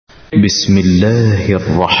بسم الله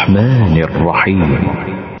الرحمن الرحيم.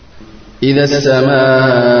 إذا السماء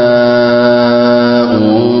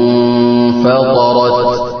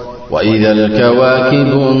انفطرت وإذا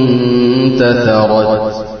الكواكب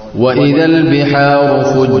انتثرت وإذا البحار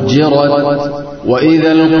فجرت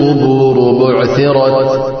وإذا القبور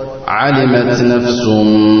بعثرت علمت نفس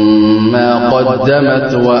ما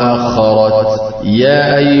قدمت وأخرت.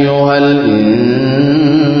 يا أيها الإنسان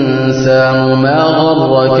ما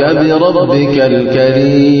غرك بربك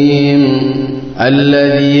الكريم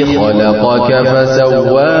الذي خلقك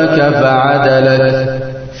فسواك فعدلك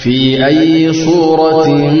في أي صورة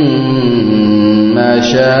ما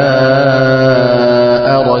شاء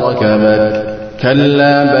ركبك.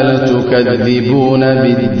 كلا بل تكذبون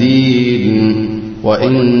بالدين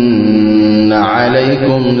وإن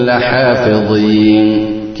عليكم لحافظين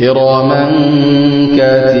كراما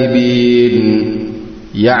كاتبين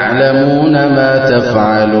يعلمون ما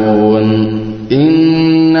تفعلون.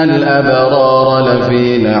 إن الأبرار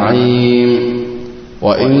لفي نعيم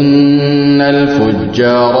وإن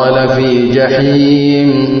الفجار لفي جحيم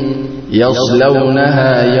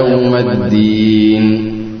يصلونها يوم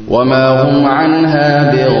الدين وما هم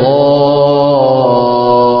عنها بغائبين.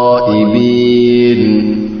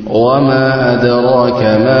 وما أدراك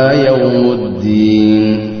ما يوم الدين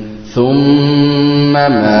ثم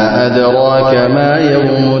ما أدراك ما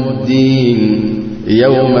يوم الدين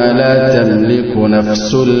يوم لا تملك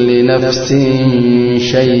نفس لنفس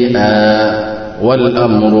شيئا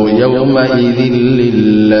والأمر يومئذ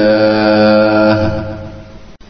لله.